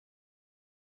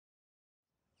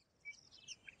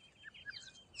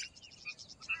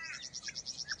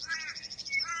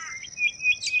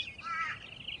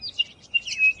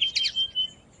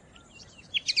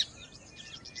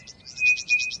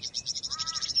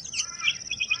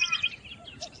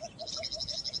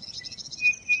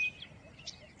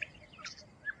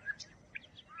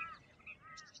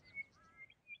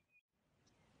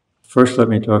First, let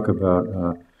me talk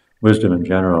about wisdom in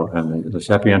general and the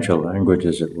sapiential language,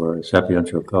 as it were,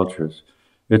 sapiential cultures.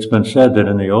 It's been said that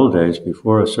in the old days,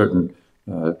 before a certain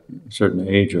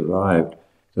age arrived,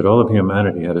 that all of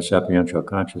humanity had a sapiential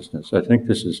consciousness. I think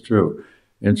this is true,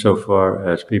 insofar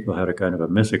as people had a kind of a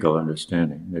mythical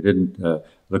understanding. They didn't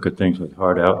look at things with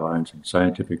hard outlines and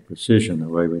scientific precision the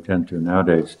way we tend to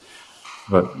nowadays,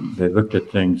 but they looked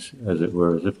at things, as it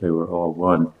were, as if they were all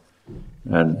one,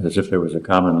 and as if there was a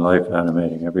common life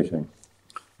animating everything.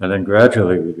 And then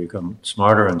gradually we become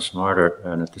smarter and smarter,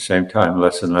 and at the same time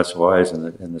less and less wise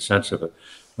in the sense of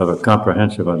a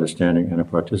comprehensive understanding and a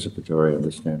participatory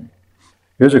understanding.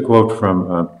 Here's a quote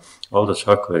from Aldous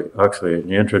Huxley in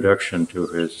the introduction to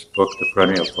his book, The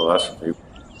Perennial Philosophy.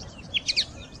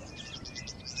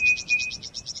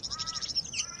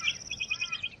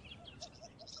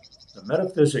 A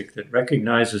metaphysic that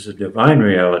recognizes a divine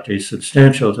reality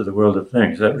substantial to the world of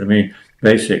things, that would mean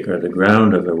basic, or the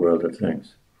ground of the world of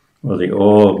things, or the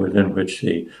all within which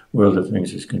the world of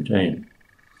things is contained.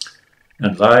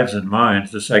 And lives and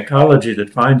minds, the psychology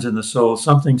that finds in the soul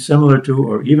something similar to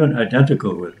or even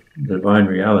identical with divine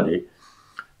reality,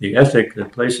 the ethic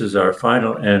that places our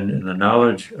final end in the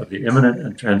knowledge of the immanent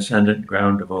and transcendent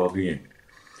ground of all being.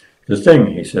 The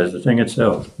thing, he says, the thing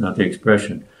itself, not the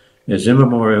expression, is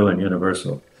immemorial and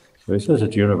universal. So he says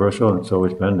it's universal and it's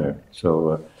always been there.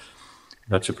 So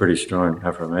that's a pretty strong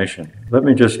affirmation. Let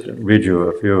me just read you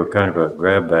a few, kind of a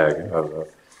grab bag of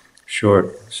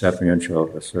short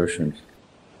sapiential assertions.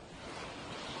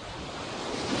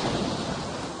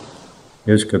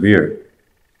 Here's Kabir.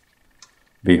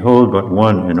 Behold but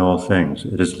one in all things.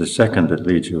 It is the second that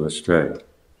leads you astray.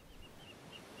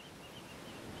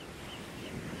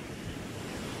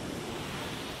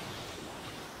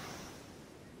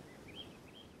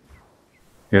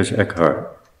 Here's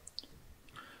Eckhart.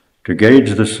 To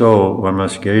gauge the soul, one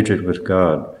must gauge it with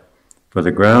God, for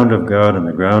the ground of God and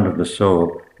the ground of the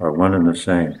soul are one and the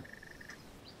same.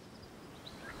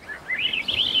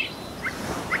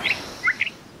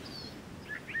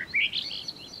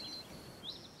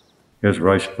 Here's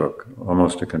Ruysbrook,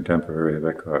 almost a contemporary of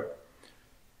Eckhart,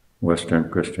 Western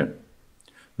Christian.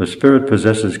 The spirit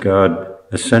possesses God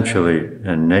essentially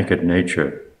in naked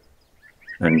nature,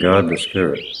 and God the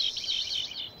spirit.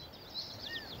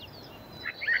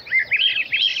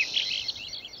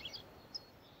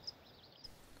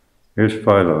 Here's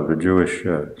Philo, the Jewish,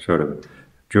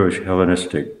 Jewish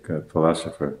Hellenistic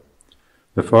philosopher.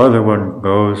 The farther one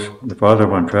goes, the farther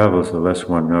one travels, the less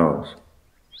one knows.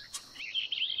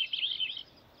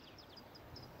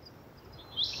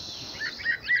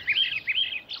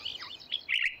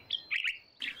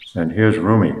 And here's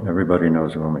Rumi. Everybody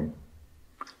knows Rumi.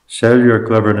 Sell your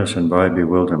cleverness and buy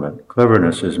bewilderment.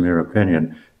 Cleverness is mere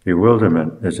opinion.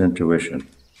 Bewilderment is intuition.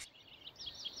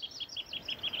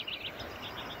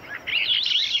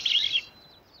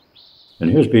 And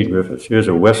here's B. Griffiths. Here's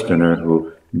a Westerner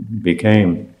who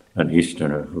became an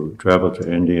Easterner, who traveled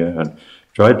to India and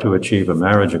tried to achieve a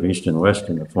marriage of East and West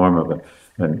in the form of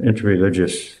an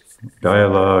interreligious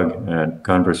dialogue and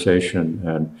conversation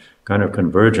and kind of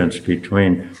convergence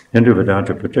between Hindu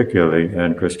Vedanta particularly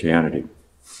and Christianity.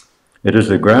 It is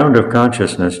the ground of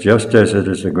consciousness just as it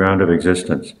is the ground of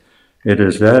existence. It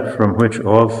is that from which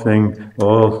all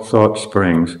thought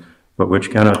springs, but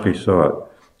which cannot be thought.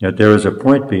 Yet there is a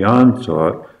point beyond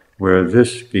thought where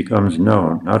this becomes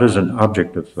known, not as an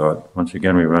object of thought. Once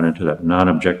again, we run into that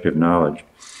non-objective knowledge,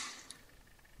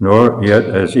 nor yet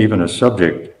as even a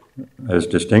subject, as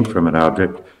distinct from an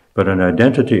object, but an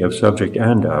identity of subject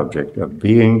and object, of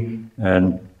being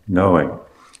and knowing.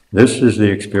 This is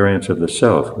the experience of the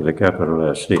self, with a capital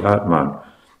S, the Atman,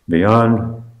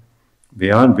 beyond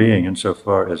being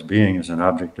insofar as being is an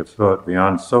object of thought,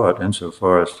 beyond thought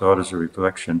insofar as thought is a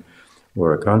reflection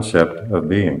or a concept of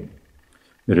being.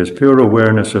 It is pure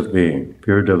awareness of being,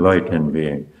 pure delight in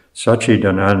being,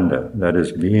 Satchidananda, that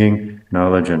is being,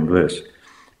 knowledge, and bliss.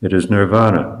 It is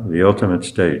nirvana, the ultimate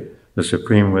state, the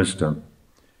supreme wisdom,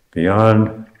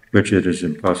 beyond which it is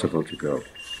impossible to go.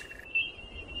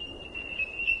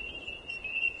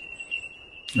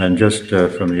 And just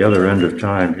from the other end of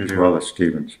time, here's Wallace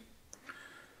Stevens.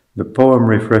 The poem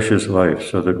refreshes life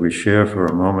so that we share for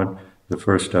a moment the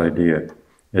first idea.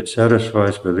 It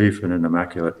satisfies belief in an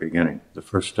immaculate beginning. The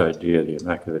first idea, the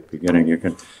immaculate beginning. You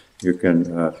can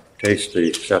taste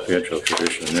the sapiential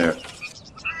tradition there.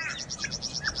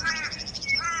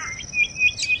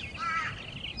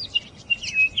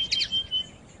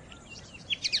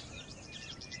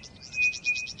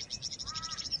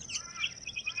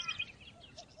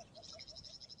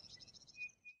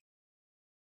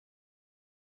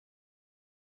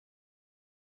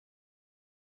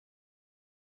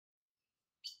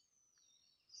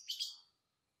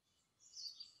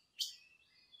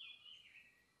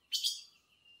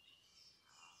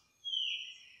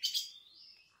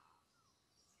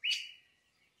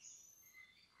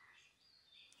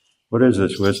 What is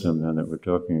this wisdom then that we're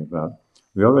talking about?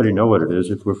 We already know what it is.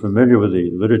 If we're familiar with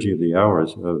the Liturgy of the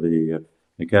Hours of the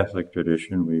Catholic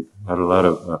tradition, we've had a lot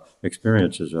of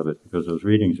experiences of it because those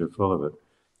readings are full of it.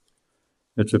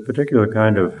 It's a particular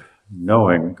kind of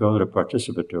knowing. We call it a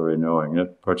participatory knowing.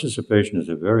 That participation is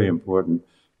a very important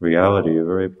reality, a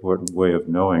very important way of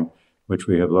knowing, which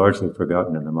we have largely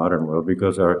forgotten in the modern world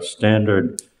because our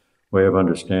standard way of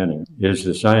understanding is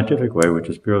the scientific way, which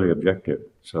is purely objective.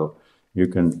 So you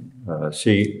can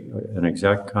see an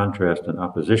exact contrast and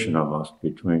opposition almost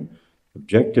between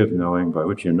objective knowing, by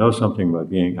which you know something by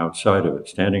being outside of it,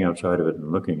 standing outside of it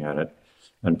and looking at it,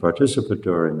 and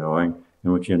participatory knowing,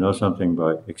 in which you know something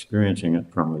by experiencing it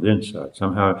from within side.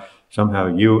 Somehow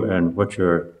you and what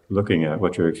you're looking at,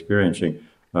 what you're experiencing,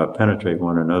 penetrate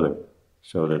one another,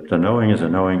 so that the knowing is a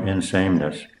knowing in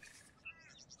sameness.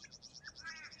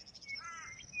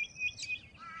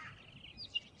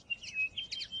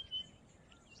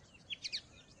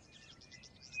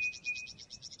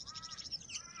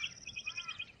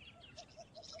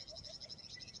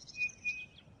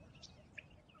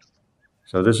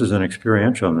 So this is an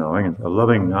experiential knowing, a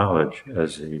loving knowledge,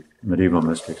 as the medieval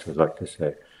mystics would like to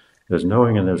say. There's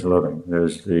knowing and there's loving.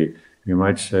 You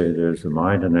might say there's the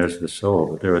mind and there's the soul,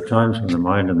 but there are times when the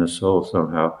mind and the soul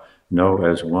somehow know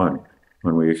as one,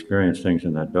 when we experience things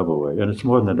in that double way. And it's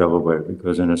more than a double way,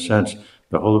 because in a sense,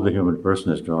 the whole of the human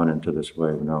person is drawn into this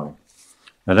way of knowing.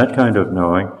 And that kind of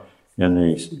knowing on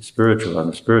the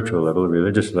spiritual level, the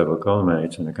religious level,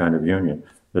 culminates in a kind of union,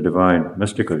 the divine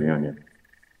mystical union.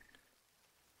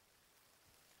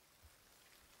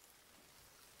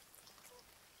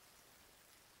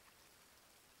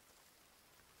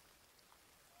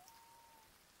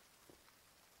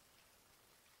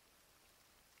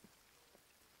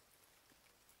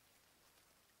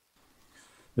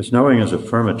 This knowing is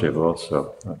affirmative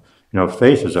also.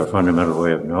 Faith is our fundamental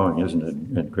way of knowing, isn't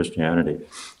it, in Christianity?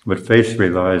 But faith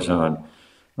relies on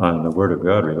the Word of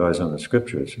God, relies on the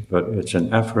Scriptures. But it's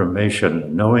an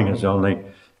affirmation. Knowing is only,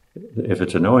 if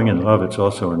it's a knowing in love, it's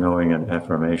also a knowing in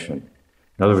affirmation.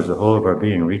 In other words, the whole of our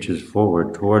being reaches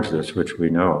forward towards this which we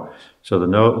know. So the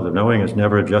knowing is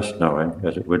never just knowing,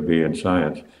 as it would be in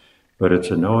science, but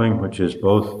it's a knowing which is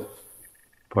both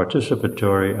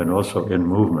participatory and also in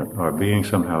movement. Our being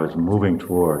somehow is moving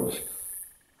towards.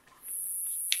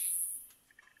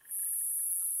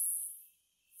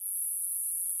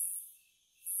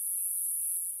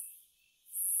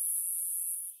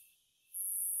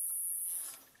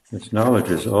 This knowledge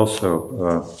is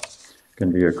also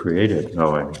can be a creative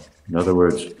knowing. In other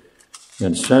words,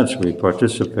 in sense, we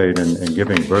participate in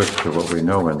giving birth to what we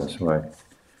know in this way.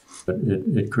 But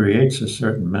it creates a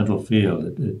certain mental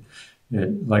field.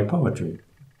 Like poetry,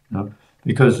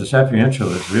 because the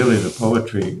Sapiential is really the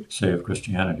poetry, say, of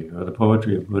Christianity, or the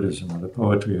poetry of Buddhism, or the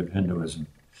poetry of Hinduism.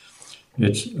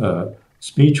 It's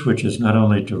speech which is not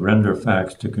only to render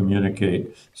facts, to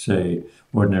communicate, say,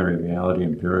 ordinary reality,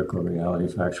 empirical reality,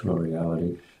 factual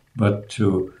reality, but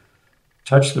to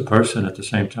touch the person at the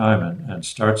same time and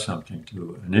start something,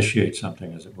 to initiate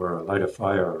something, as it were, light a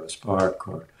fire or a spark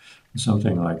or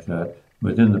something like that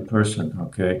within the person,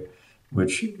 okay?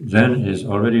 Which then is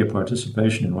already a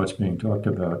participation in what's being talked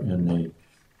about in the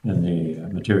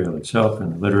material itself,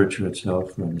 in the literature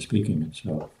itself, or in the speaking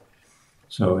itself.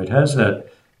 So it has that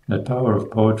power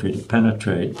of poetry to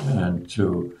penetrate and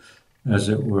to, as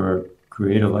it were,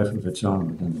 create a life of its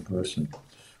own within the person,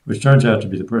 which turns out to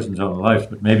be the person's own life,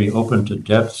 but maybe open to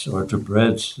depths or to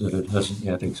breadths that it hasn't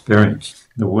yet experienced.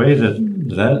 The way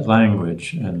that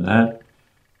language and that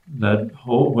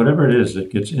whole, whatever it is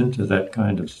that gets into that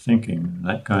kind of thinking,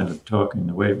 that kind of talking,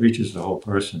 the way it reaches the whole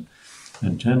person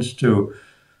and tends to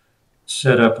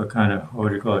set up a kind of, what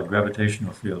do you call it,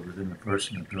 gravitational field within the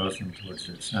person that draws them towards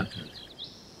their center.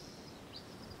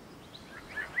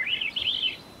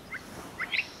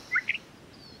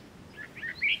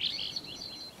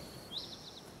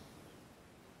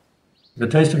 The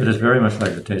taste of it is very much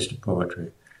like the taste of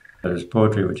poetry. That is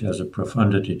poetry which has a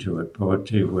profundity to it,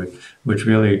 poetry which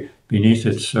really, beneath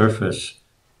its surface,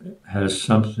 has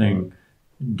something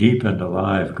deep and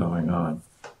alive going on,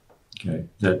 okay,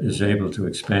 that is able to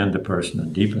expand the person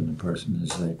and deepen the person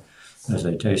as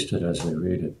they taste it, as they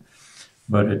read it.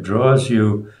 But it draws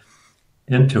you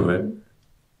into it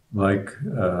like,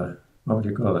 what would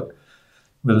you call it,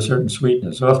 with a certain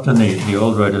sweetness. Often the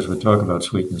old writers would talk about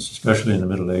sweetness, especially in the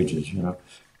Middle Ages,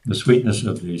 the sweetness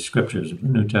of the scriptures, of the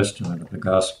New Testament, of the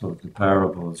Gospel, of the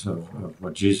parables, of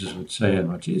what Jesus would say and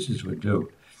what Jesus would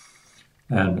do,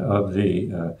 and of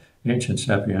the ancient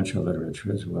sapiential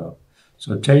literature as well.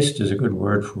 So taste is a good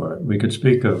word for it. We could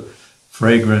speak of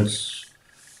fragrance,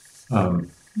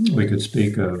 We could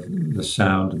speak of the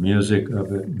sound, music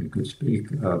of it. We could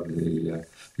speak of the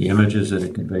images that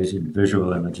it conveys, even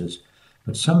visual images.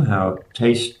 But somehow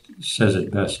taste says it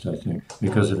best, I think,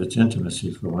 because of its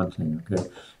intimacy, for one thing, okay?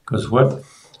 Because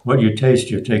what you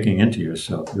taste, you're taking into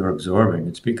yourself. You're absorbing.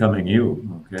 It's becoming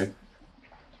you, okay?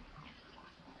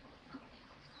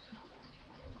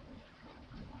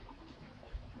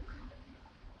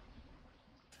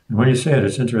 And when you say it,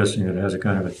 it's interesting that it has a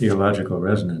kind of a theological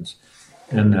resonance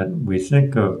in that we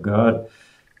think of God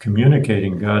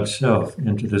communicating God's self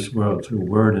into this world through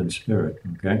word and spirit,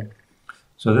 okay?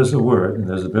 So there's the word, and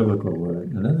there's the biblical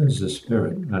word, and then there's the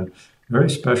spirit. And very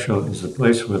special is the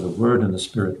place where the word and the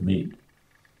spirit meet,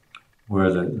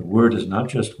 where the word is not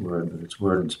just word, but it's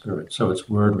word and spirit. So it's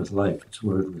word with life, it's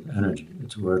word with energy,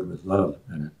 it's word with love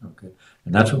in it, okay?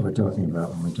 And that's what we're talking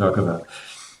about when we talk about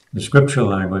the scriptural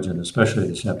language, and especially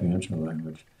the sapiential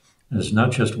language. And it's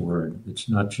not just word, it's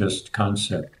not just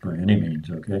concept by any means,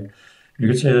 okay? You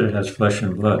could say that it has flesh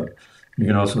and blood. You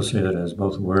can also say that it has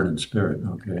both word and spirit,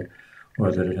 okay?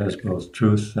 Or that it has both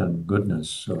truth and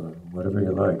goodness, or whatever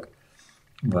you like.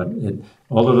 But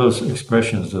all of those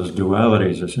expressions, those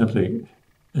dualities, are simply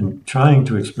in trying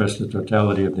to express the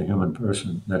totality of the human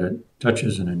person, that it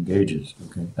touches and engages,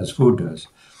 okay, as food does.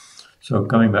 So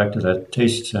coming back to that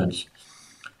taste sense,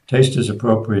 taste is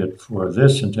appropriate for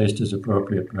this, and taste is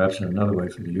appropriate perhaps in another way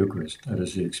for the Eucharist. That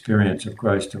is the experience of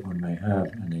Christ that one may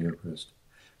have in the Eucharist.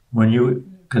 When you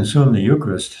consume the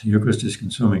Eucharist is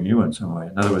consuming you in some way.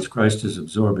 In other words, Christ is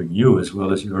absorbing you as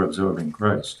well as you're absorbing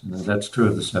Christ. And that's true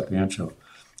of the sapiential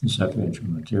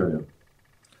material.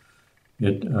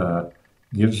 It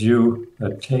gives you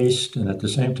a taste, and at the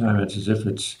same time, it's as if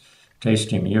it's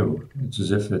tasting you. It's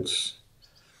as if it's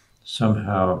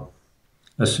somehow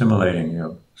assimilating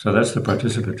you. So that's the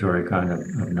participatory kind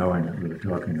of knowing that we were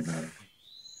talking about.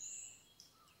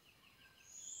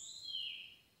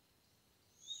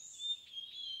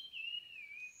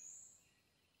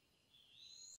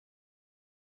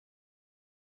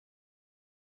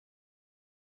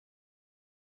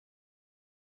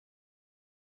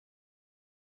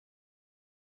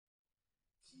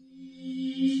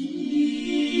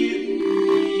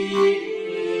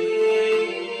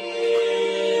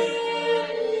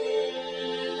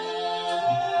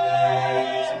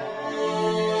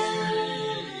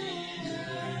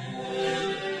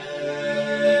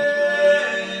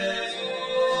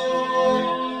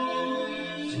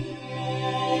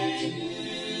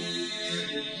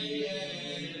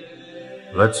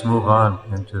 Let's move on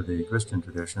into the Christian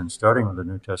tradition, starting with the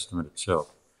New Testament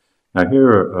itself. Now, here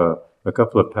are a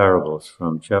couple of parables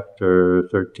from chapter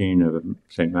 13 of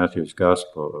St. Matthew's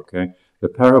Gospel, okay? The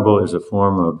parable is a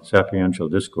form of sapiential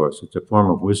discourse. It's a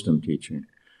form of wisdom teaching.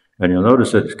 And you'll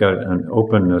notice that it's got an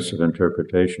openness of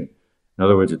interpretation. In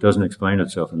other words, it doesn't explain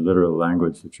itself in literal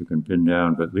language that you can pin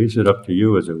down, but leaves it up to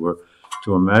you, as it were,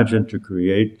 to imagine, to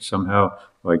create somehow,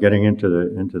 by getting into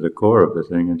the core of the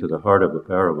thing, into the heart of the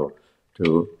parable,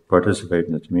 to participate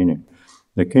in its meaning.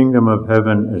 The kingdom of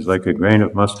heaven is like a grain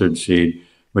of mustard seed,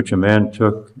 which a man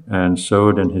took and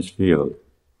sowed in his field.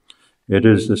 It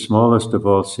is the smallest of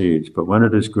all seeds, but when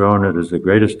it is grown, it is the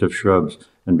greatest of shrubs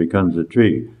and becomes a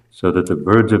tree, so that the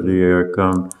birds of the air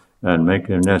come and make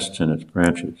their nests in its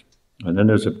branches. And then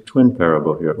there's a twin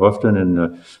parable here. Often in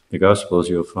the Gospels,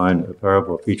 you'll find a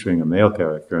parable featuring a male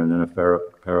character and then a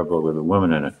parable with a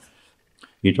woman in it.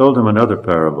 He told them another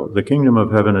parable. The kingdom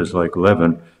of heaven is like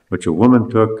leaven, which a woman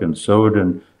took and sowed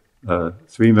in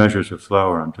 3 measures of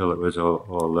flour until it was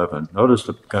all leavened. Notice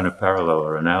the kind of parallel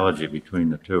or analogy between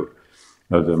the two,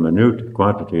 of the minute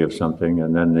quantity of something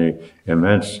and then the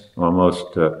immense,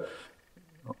 almost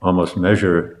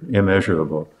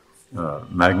immeasurable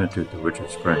magnitude to which it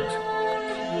springs.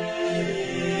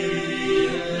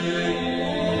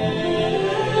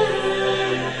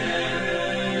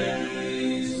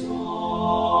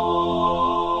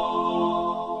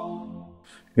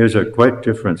 Here's a quite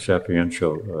different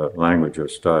sapiential language or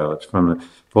style. It's from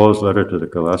Paul's letter to the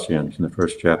Colossians in the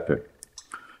 1st chapter.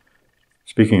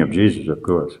 Speaking of Jesus, of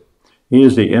course. He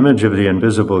is the image of the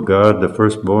invisible God, the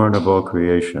firstborn of all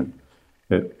creation.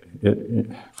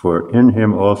 For in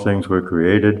him all things were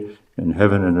created, in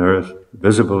heaven and earth,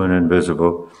 visible and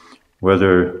invisible,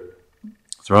 whether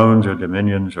thrones or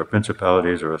dominions or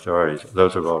principalities or authorities.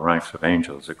 Those are all ranks of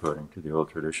angels, according to the old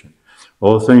tradition.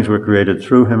 All things were created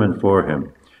through him and for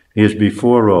him. He is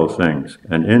before all things,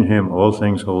 and in him all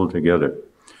things hold together.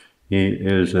 He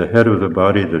is the head of the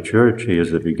body, the church. He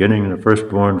is the beginning and the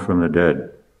firstborn from the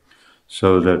dead,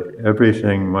 so that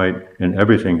in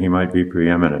everything he might be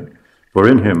preeminent. For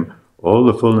in him all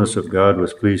the fullness of God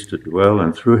was pleased to dwell,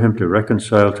 and through him to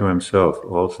reconcile to himself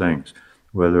all things,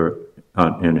 whether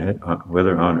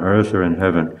whether on earth or in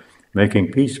heaven,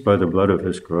 making peace by the blood of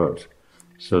his cross.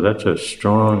 So that's a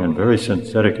strong and very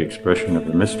synthetic expression of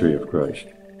the mystery of Christ.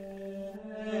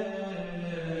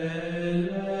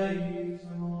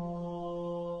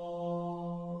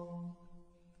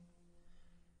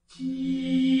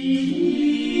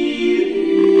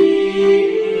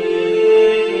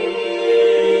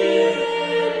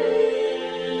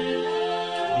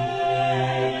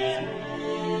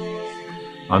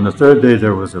 On the third day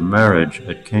there was a marriage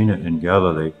at Cana in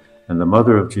Galilee, and the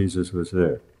mother of Jesus was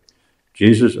there.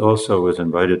 Jesus also was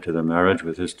invited to the marriage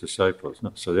with his disciples.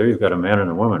 So there you've got a man and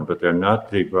a woman, but they're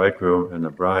not the bridegroom and the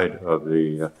bride of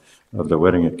the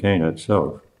wedding at Cana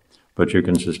itself. But you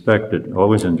can suspect that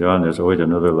always in John there's always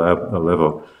another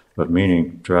level of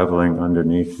meaning traveling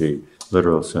underneath the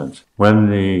literal sense.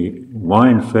 When the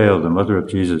wine failed, the mother of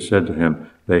Jesus said to him,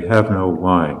 "They have no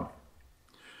wine."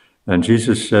 And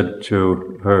Jesus said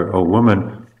to her, "O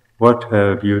woman, what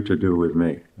have you to do with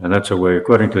me?" And that's a way,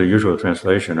 according to the usual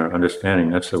translation or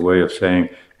understanding, that's the way of saying,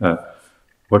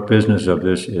 what business of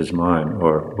this is mine,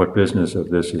 or what business of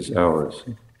this is ours.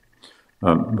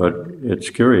 But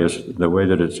it's curious the way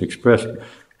that it's expressed.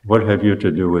 What have you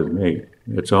to do with me?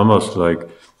 It's almost like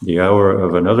the hour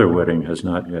of another wedding has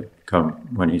not yet come,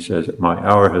 when he says, "My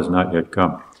hour has not yet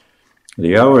come."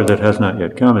 The hour that has not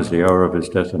yet come is the hour of his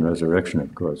death and resurrection,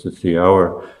 of course. It's the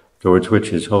hour towards which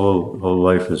his whole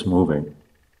life is moving.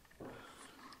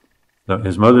 Now,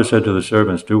 his mother said to the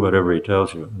servants, "Do whatever he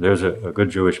tells you." There's a good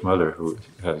Jewish mother who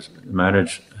has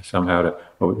managed somehow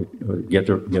to get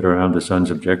around the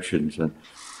son's objections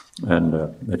and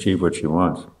achieve what she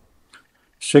wants.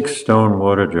 6 stone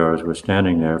water jars were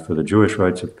standing there for the Jewish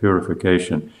rites of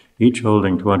purification, each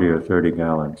holding 20 or 30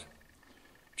 gallons.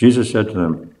 Jesus said to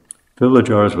them, "Fill the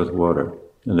jars with water,"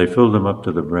 and they filled them up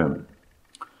to the brim.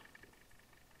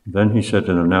 Then he said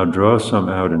to them, "Now draw some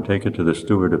out and take it to the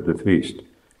steward of the feast."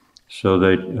 So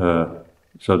they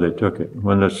took it.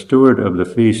 When the steward of the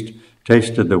feast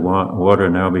tasted the water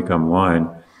now become wine,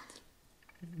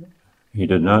 he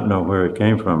did not know where it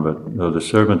came from, but though the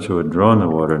servants who had drawn the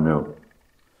water knew.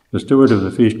 The steward of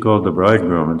the feast called the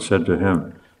bridegroom and said to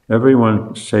him,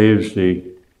 "Everyone serves the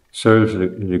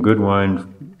good wine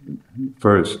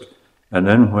first, and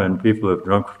then when people have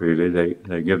drunk freely,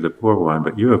 they give the poor wine,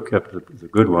 but you have kept the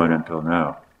good wine until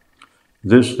now."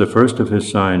 This, the first of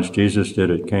his signs, Jesus did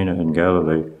at Cana in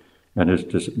Galilee,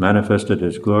 and manifested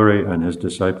his glory, and his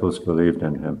disciples believed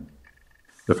in him.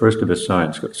 The first of his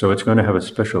signs. So it's going to have a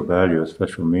special value, a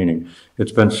special meaning.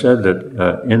 It's been said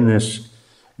that in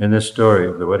this story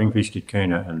of the wedding feast at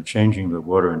Cana and changing the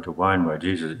water into wine by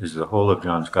Jesus is the whole of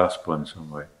John's gospel in some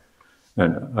way.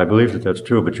 And I believe that that's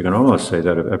true, but you can almost say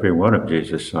that of every one of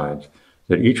Jesus' signs,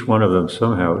 that each one of them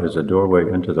somehow is a doorway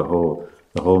into the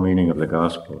whole meaning of the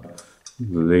gospel.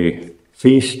 The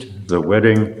feast, the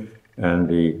wedding, and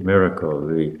the miracle,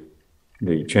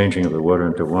 the changing of the water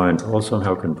into wine, all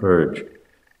somehow converge.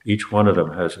 Each one of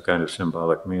them has a kind of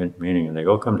symbolic meaning, and they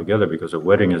all come together because a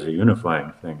wedding is a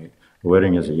unifying thing. A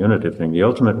wedding is a unitive thing. The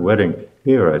ultimate wedding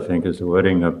here, I think, is the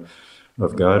wedding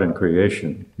of God and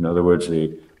creation. In other words,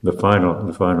 the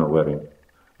final wedding,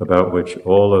 about which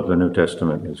all of the New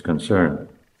Testament is concerned.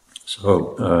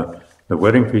 So the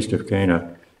wedding feast of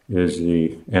Cana is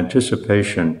the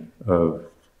anticipation of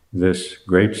this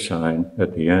great sign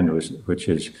at the end, which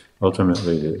is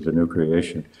ultimately the new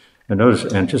creation. And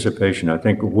notice anticipation. I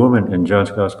think a woman in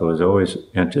John's Gospel is always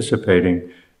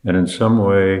anticipating and in some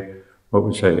way, what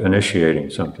we say, initiating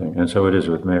something. And so it is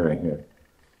with Mary here.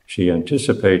 She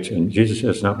anticipates, and Jesus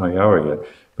says, "Not my hour yet,"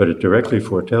 but it directly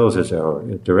foretells his hour.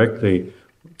 It directly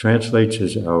translates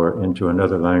his hour into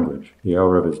another language, the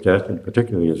hour of his death and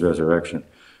particularly his resurrection,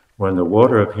 when the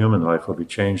water of human life will be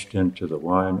changed into the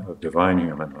wine of divine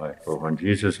human life, or when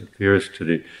Jesus appears to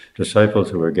the disciples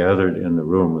who are gathered in the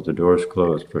room with the doors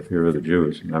closed for fear of the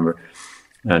Jews, remember?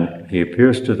 And he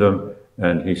appears to them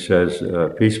and he says,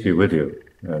 "Peace be with you."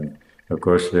 And of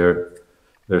course they're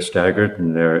staggered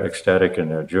and they're ecstatic in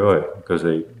their joy because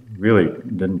they really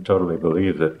didn't totally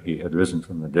believe that he had risen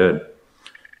from the dead.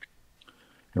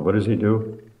 And what does he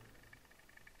do?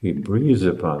 He breathes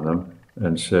upon them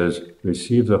and says,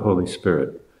 "Receive the Holy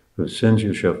Spirit. Whose sins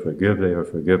you shall forgive, they are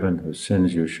forgiven. Whose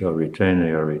sins you shall retain,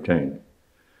 they are retained."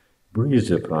 Breathes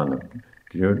upon them.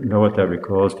 Do you know what that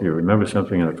recalls? Do you remember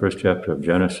something in the first chapter of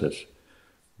Genesis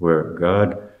where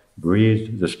God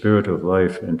breathed the spirit of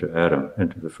life into Adam,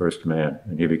 into the first man,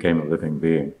 and he became a living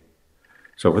being?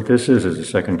 So what this is a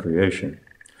second creation.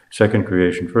 Second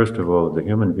creation, first of all, of the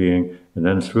human being, and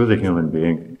then through the human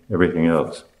being, everything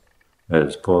else,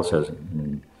 as Paul says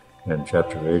in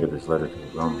chapter 8 of his letter to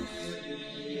the Romans.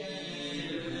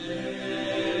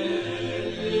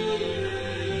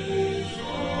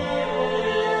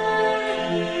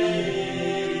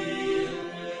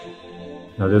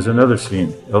 Now there's another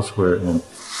scene elsewhere in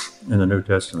the New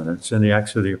Testament. It's in the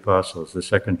Acts of the Apostles, the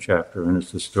second chapter, and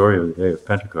it's the story of the day of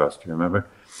Pentecost. Do you remember?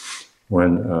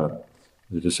 When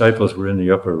the disciples were in the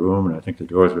upper room, and I think the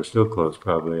doors were still closed,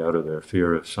 probably out of their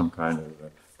fear of some kind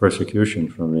of persecution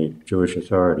from the Jewish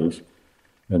authorities.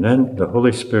 And then the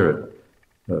Holy Spirit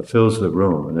fills the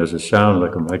room, and there's a sound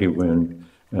like a mighty wind,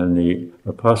 and the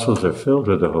apostles are filled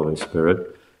with the Holy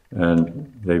Spirit,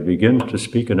 and they begin to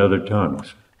speak in other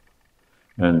tongues.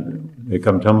 And they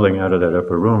come tumbling out of that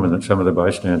upper room, and then some of the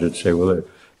bystanders say, well,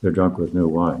 they're drunk with new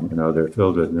wine. They're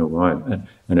filled with new wine.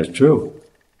 And it's true.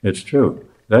 It's true.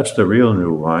 That's the real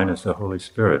new wine. It's the Holy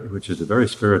Spirit, which is the very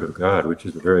Spirit of God, which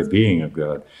is the very being of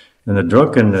God. And the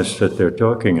drunkenness that they're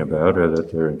talking about, or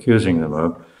that they're accusing them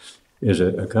of, is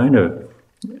a kind of,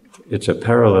 it's a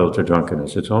parallel to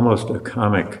drunkenness. It's almost a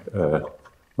comic, what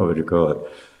would you call it?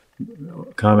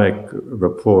 Comic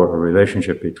rapport or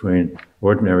relationship between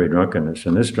ordinary drunkenness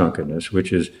and this drunkenness,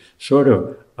 which is sort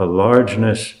of a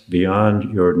largeness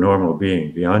beyond your normal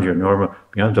being, beyond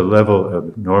the level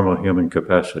of normal human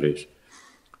capacities.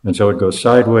 And so it goes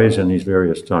sideways in these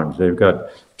various tongues. They've got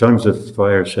tongues of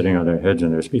fire sitting on their heads,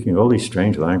 and they're speaking all these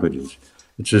strange languages.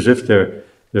 It's as if they're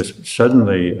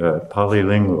suddenly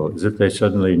polylingual, as if they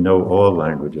suddenly know all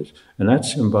languages. And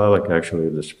that's symbolic, actually,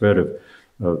 of the spread of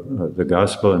the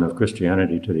gospel and of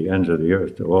Christianity to the ends of the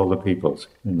earth, to all the peoples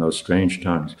in those strange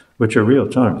tongues, which are real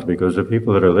tongues, because the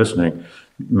people that are listening,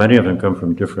 many of them come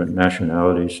from different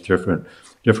nationalities, different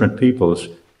peoples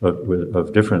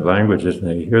of different languages, and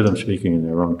they hear them speaking in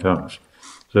their own tongues.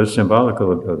 So it's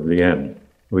symbolical of the end.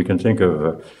 We can think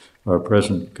of our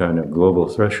present kind of global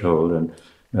threshold,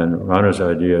 and Rana's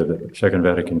idea of the Second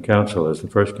Vatican Council as the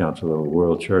first council of a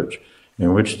world church,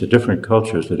 in which the different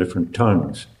cultures, the different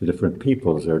tongues, the different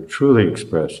peoples are truly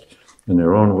expressed in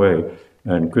their own way,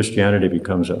 and Christianity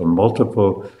becomes a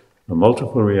multiple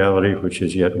reality which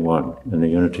is yet one in the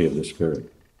unity of the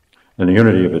Spirit, and the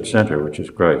unity of its center, which is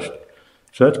Christ.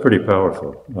 So that's pretty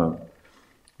powerful.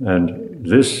 And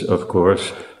this, of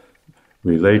course,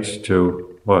 relates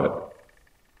to what?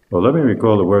 Well, let me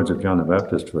recall the words of John the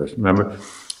Baptist first. Remember,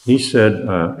 he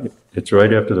said, it's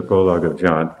right after the prologue of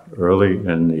John, early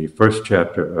in the first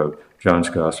chapter of John's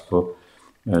Gospel,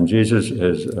 and Jesus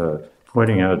is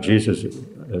pointing out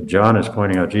John is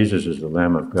pointing out Jesus as the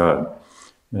Lamb of God.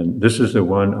 And this is the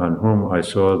one on whom I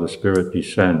saw the Spirit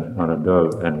descend on a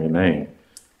dove and remain.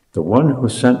 The one who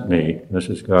sent me, this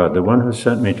is God, the one who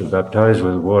sent me to baptize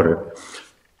with water,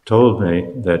 told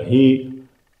me that he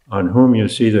on whom you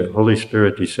see the Holy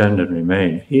Spirit descend and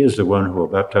remain, he is the one who will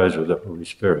baptize with the Holy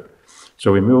Spirit.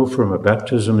 So we move from a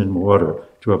baptism in water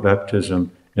to a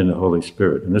baptism in the Holy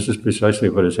Spirit. And this is precisely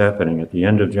what is happening at the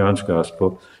end of John's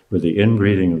Gospel with the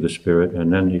inbreathing of the Spirit,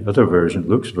 and then the other version,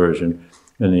 Luke's version,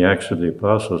 in the Acts of the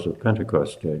Apostles of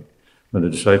Pentecost Day, when the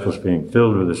disciples being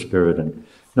filled with the Spirit. And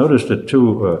notice the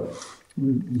two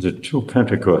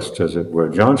Pentecosts, as it were.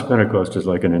 John's Pentecost is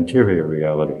like an interior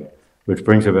reality, which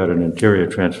brings about an interior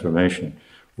transformation,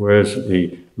 whereas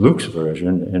the Luke's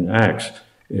version in Acts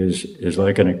is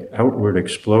like an outward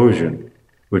explosion,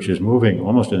 which is moving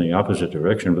almost in the opposite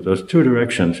direction. But those two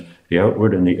directions, the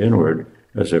outward and the inward,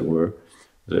 as it were,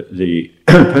 the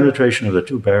penetration of the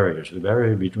two barriers, the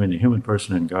barrier between the human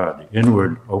person and God, the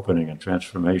inward opening and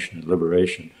transformation and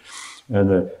liberation, and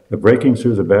the breaking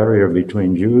through the barrier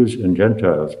between Jews and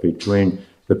Gentiles, between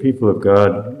the people of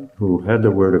God who had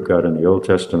the Word of God in the Old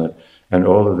Testament and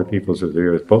all of the peoples of the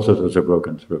earth. Both of those are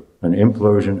broken through. An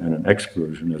implosion and an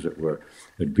explosion, as it were.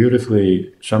 It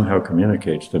beautifully somehow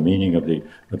communicates the meaning of the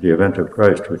event of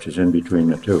Christ, which is in between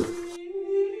the two.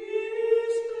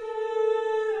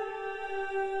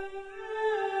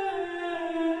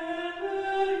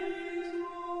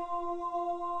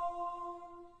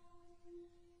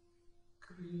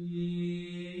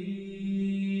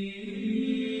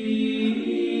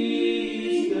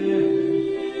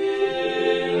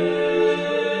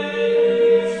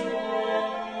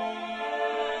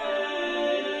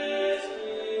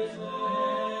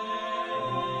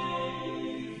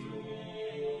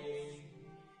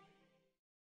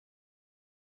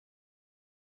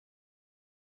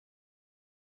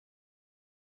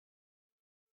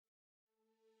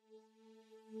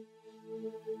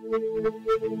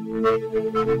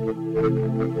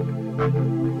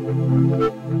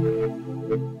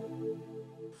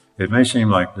 It may seem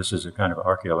like this is a kind of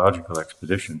archaeological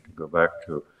expedition to go back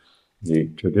to the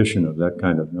tradition of that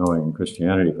kind of knowing in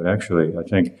Christianity, but actually I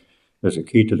think there's a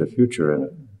key to the future in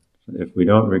it. If we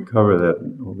don't recover that,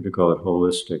 what would you call it,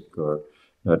 holistic or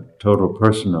that total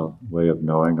personal way of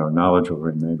knowing, our knowledge will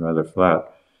remain rather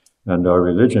flat, and our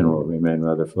religion will remain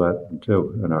rather flat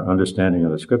too, and our understanding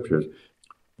of the scriptures.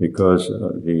 because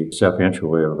the Sapiential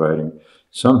way of writing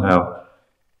somehow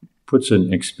puts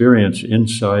an experience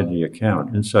inside the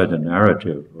account, inside the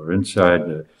narrative, or inside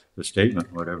the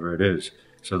statement, whatever it is,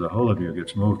 so the whole of you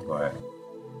gets moved by it.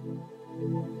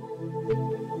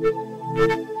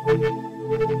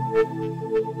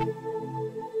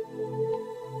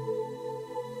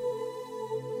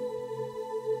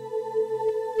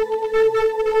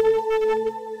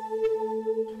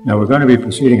 Now we're going to be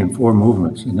proceeding in 4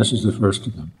 movements, and this is the first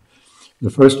of them. The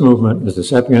first movement is the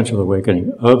Sapiential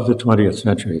awakening of the 20th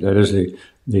century. That is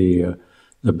the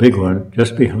big one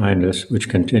just behind us, which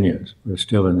continues. We're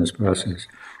still in this process.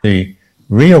 The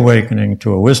reawakening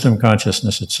to a wisdom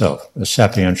consciousness itself, a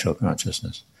sapiential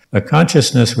consciousness. A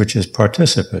consciousness which is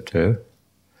participative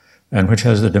and which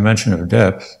has the dimension of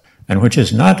depth and which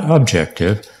is not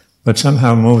objective, but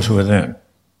somehow moves within.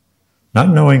 Not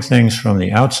knowing things from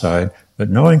the outside, but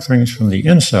knowing things from the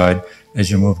inside as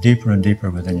you move deeper and deeper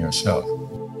within yourself.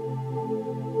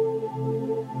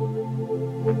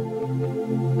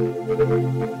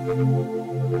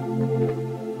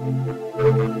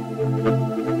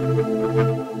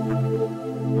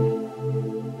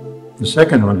 The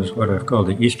second one is what I've called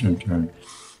the Eastern turn,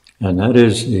 and that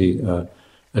is the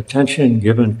attention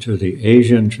given to the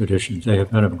Asian traditions. They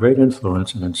have been of great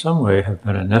influence and in some way have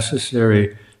been a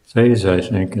necessary phase, I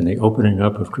think, in the opening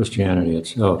up of Christianity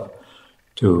itself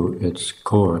to its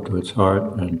core, to its heart,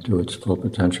 and to its full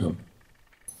potential.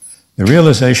 The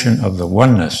realization of the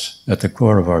oneness at the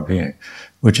core of our being,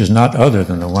 which is not other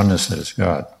than the oneness that is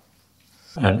God.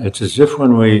 And it's as if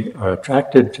when we are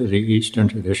attracted to the Eastern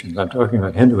traditions, I'm talking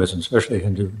about Hinduism, especially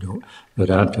Hindu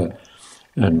Vedanta,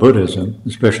 and Buddhism,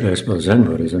 especially I suppose Zen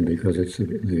Buddhism, because it's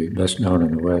the best known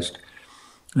in the West,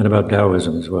 and about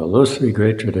Taoism as well. Those 3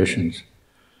 great traditions.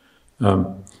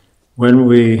 When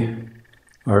we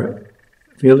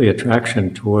feel the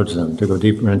attraction towards them, to go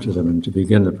deeper into them and to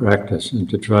begin the practice and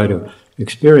to try to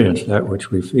experience that which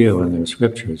we feel in their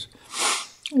scriptures,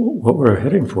 what we're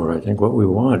heading for, I think, what we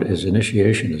want is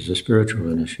initiation, is a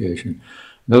spiritual initiation.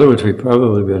 In other words, we've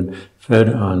probably been fed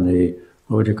on the,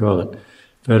 what would you call it,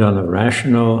 fed on the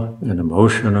rational and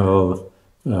emotional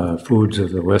foods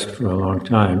of the West for a long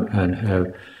time and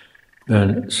have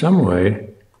been some way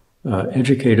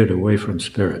educated away from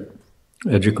spirit,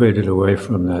 educated away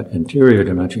from that interior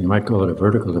dimension, you might call it a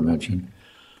vertical dimension,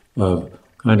 of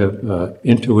kind of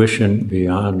intuition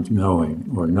beyond knowing,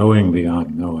 or knowing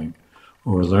beyond knowing,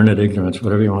 or learned ignorance,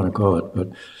 whatever you want to call it, but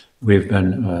we've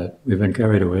been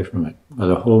carried away from it by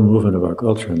the whole movement of our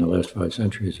culture in the last 5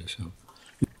 centuries or so.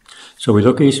 So we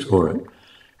look east for it.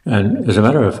 And as a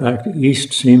matter of fact,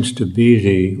 east seems to be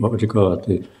the, what would you call it,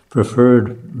 the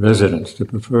preferred residence, the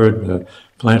preferred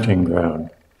planting ground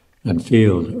and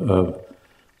field of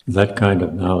that kind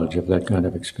of knowledge, of that kind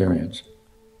of experience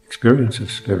of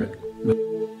spirit.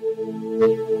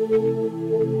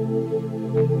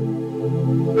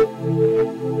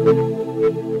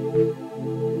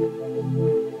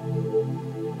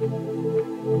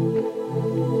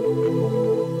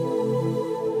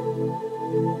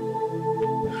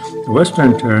 The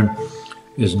Western turn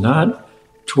is not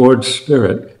towards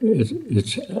spirit.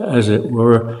 It's, as it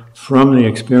were, from the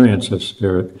experience of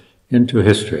spirit into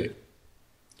history.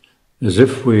 As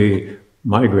if we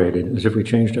migrated, as if we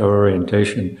changed our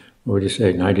orientation, what would you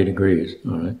say, 90 degrees,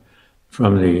 all right?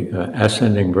 From the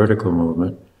ascending vertical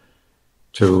movement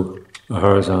to a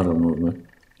horizontal movement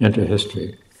into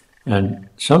history. And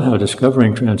somehow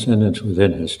discovering transcendence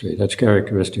within history. That's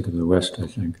characteristic of the West, I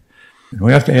think. And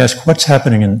we have to ask what's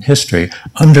happening in history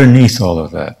underneath all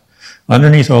of that,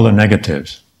 underneath all the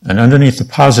negatives, and underneath the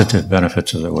positive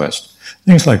benefits of the West.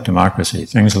 Things like democracy,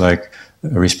 things like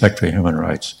respect for human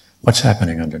rights. What's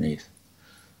happening underneath?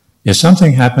 Is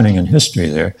something happening in history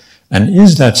there? And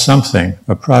is that something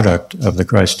a product of the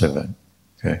Christ event?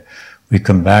 Okay. We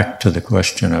come back to the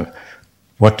question of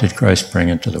what did Christ bring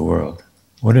into the world?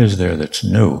 What is there that's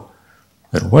new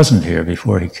that wasn't here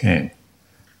before he came?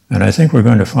 And I think we're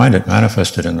going to find it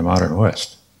manifested in the modern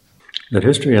West. That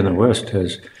history in the West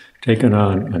has taken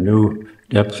on a new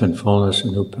depth and fullness,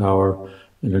 a new power,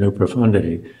 and a new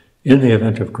profundity in the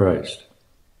event of Christ.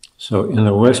 So in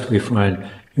the West we find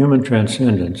human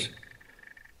transcendence,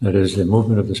 that is the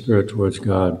movement of the Spirit towards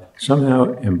God,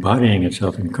 somehow embodying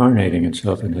itself, incarnating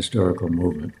itself in historical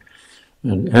movement.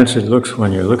 And hence it looks,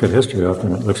 when you look at history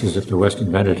often, it looks as if the West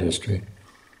invented history.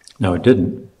 Now it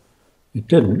didn't. It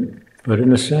didn't. But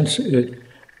in a sense,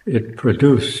 it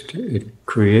produced, it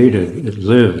created, it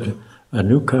lived a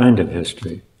new kind of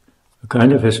history, a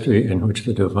kind of history in which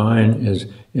the divine is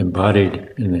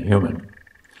embodied in the human,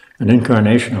 an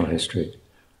incarnational history,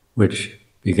 which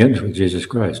begins with Jesus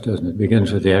Christ, doesn't it?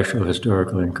 Begins with the actual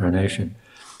historical incarnation,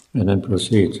 and then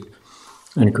proceeds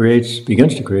and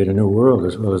begins to create a new world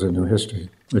as well as a new history,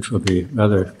 which will be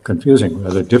rather confusing,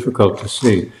 rather difficult to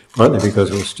see, partly because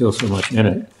there's still so much in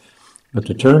it. But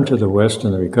the turn to the West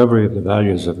and the recovery of the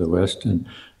values of the West, and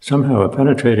somehow a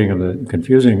penetrating of the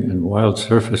confusing and wild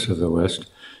surface of the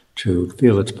West to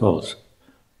feel its pulse,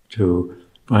 to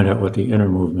find out what the inner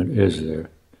movement is there,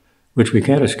 which we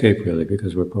can't escape really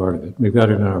because we're part of it. We've got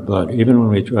it in our blood, even when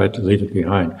we try to leave it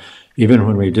behind, even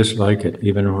when we dislike it,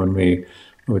 even when we,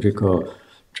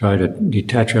 try to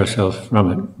detach ourselves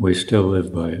from it, we still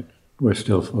live by it. We're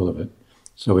still full of it.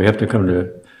 So we have to come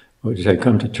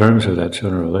to terms with that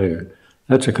sooner or later.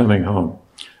 That's a coming home.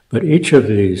 But each of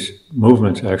these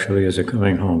movements actually is a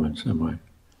coming home in some way.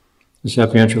 The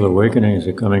Sapiential awakening is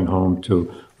a coming home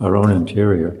to our own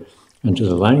interior and to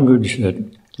the language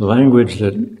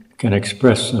that can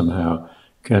express somehow,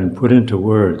 can put into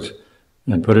words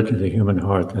and put it to the human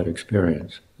heart, that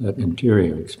experience, that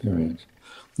interior experience.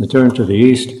 The turn to the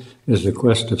East is the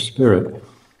quest of spirit,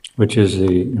 which is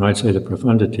you might say, the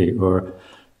profundity or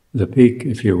the peak,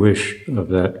 if you wish, of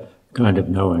that kind of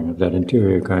knowing, of that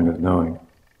interior kind of knowing.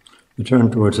 The turn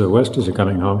towards the West is a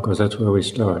coming home because that's where we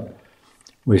start.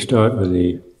 We start with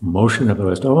the motion of the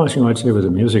West, almost you might say with the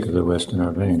music of the West in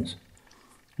our veins.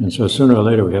 And so sooner or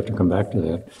later we have to come back to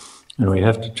that. And we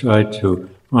have to try to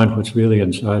find what's really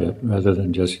inside it rather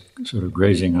than just sort of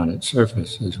grazing on its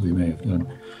surface as we may have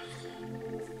done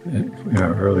in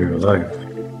our earlier life.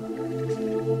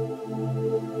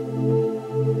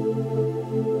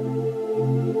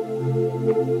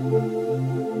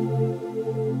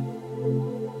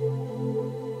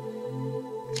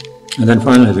 And then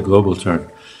finally the global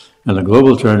turn. And the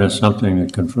global turn is something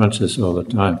that confronts us all the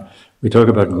time. We talk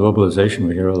about globalization,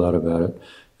 we hear a lot about it,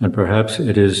 and perhaps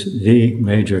it is the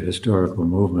major historical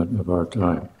movement of our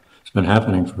time. It's been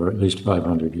happening for at least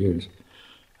 500 years.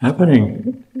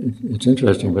 It's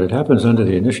interesting, but it happens under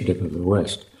the initiative of the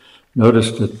West.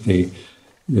 Notice that the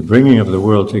bringing of the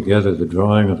world together, the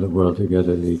drawing of the world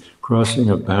together, the crossing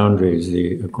of boundaries,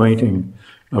 the acquainting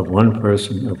of one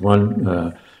person, of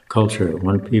one culture,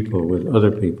 one people with other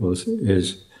peoples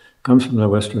comes from the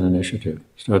Western initiative,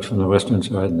 starts from the Western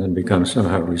side and then becomes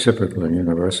somehow reciprocal and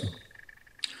universal.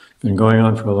 It's been going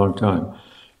on for a long time.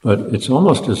 But it's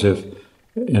almost as if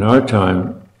in our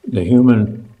time, the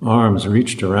human arms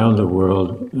reached around the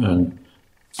world and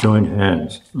joined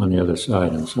hands on the other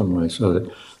side in some way, so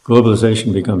that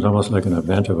globalization becomes almost like an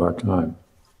event of our time.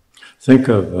 Think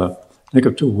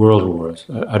of two world wars.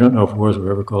 I don't know if wars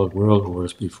were ever called world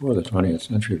wars before the 20th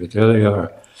century, but there they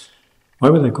are. Why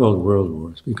were they called world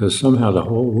wars? Because somehow the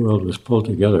whole world was pulled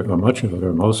together, or much of it,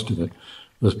 or most of it,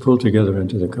 was pulled together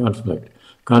into the conflict.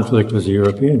 Conflict was a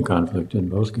European conflict in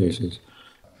both cases.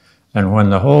 And when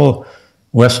the whole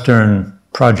Western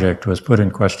project was put in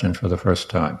question for the first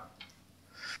time,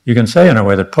 you can say in a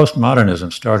way that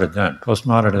postmodernism started then.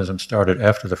 Postmodernism started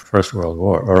after the First World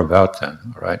War, or about then,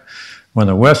 all right? When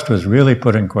the West was really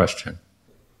put in question.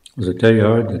 It was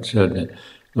Teilhard that said that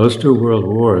those two world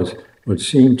wars would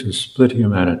seem to split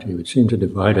humanity, would seem to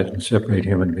divide it and separate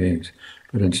human beings,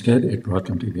 but instead it brought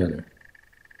them together.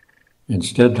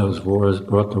 Instead, those wars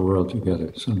brought the world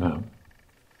together somehow.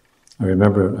 I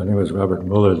remember, I think it was Robert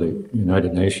Mueller, the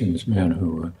United Nations man,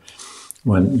 who,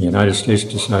 when the United States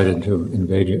decided to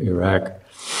invade Iraq,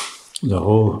 the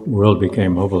whole world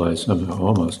became mobilized somehow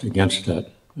almost against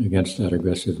that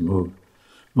aggressive move.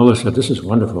 Mueller said, "This is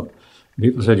wonderful."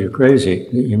 People said, "You're crazy.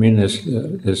 You mean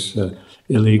this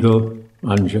illegal,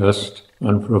 unjust,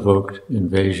 unprovoked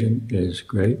invasion is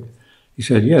great?" He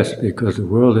said, "Yes, because the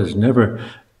world has never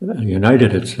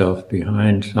united itself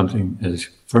behind something as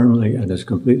firmly and as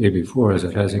completely before as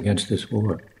it has against this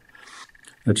war."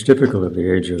 That's typical of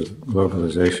the age of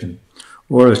globalization,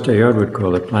 or as Teilhard would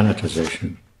call it,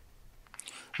 planetization.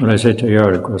 When I say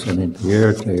Teilhard, of course, I mean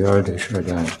Pierre Teilhard de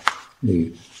Chardin,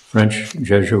 the French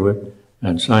Jesuit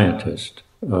and scientist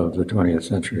of the 20th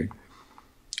century,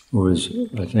 who was,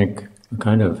 I think, a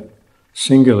kind of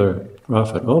singular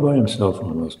prophet, all by himself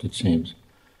almost, it seems,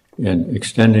 in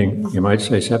extending, you might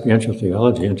say, sapiential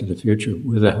theology into the future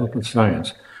with the help of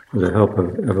science, with the help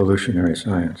of evolutionary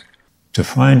science. To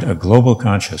find a global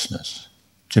consciousness,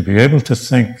 to be able to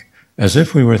think as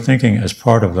if we were thinking as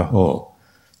part of the whole,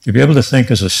 to be able to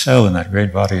think as a cell in that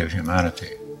great body of humanity.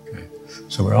 Okay?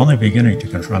 So we're only beginning to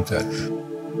confront that.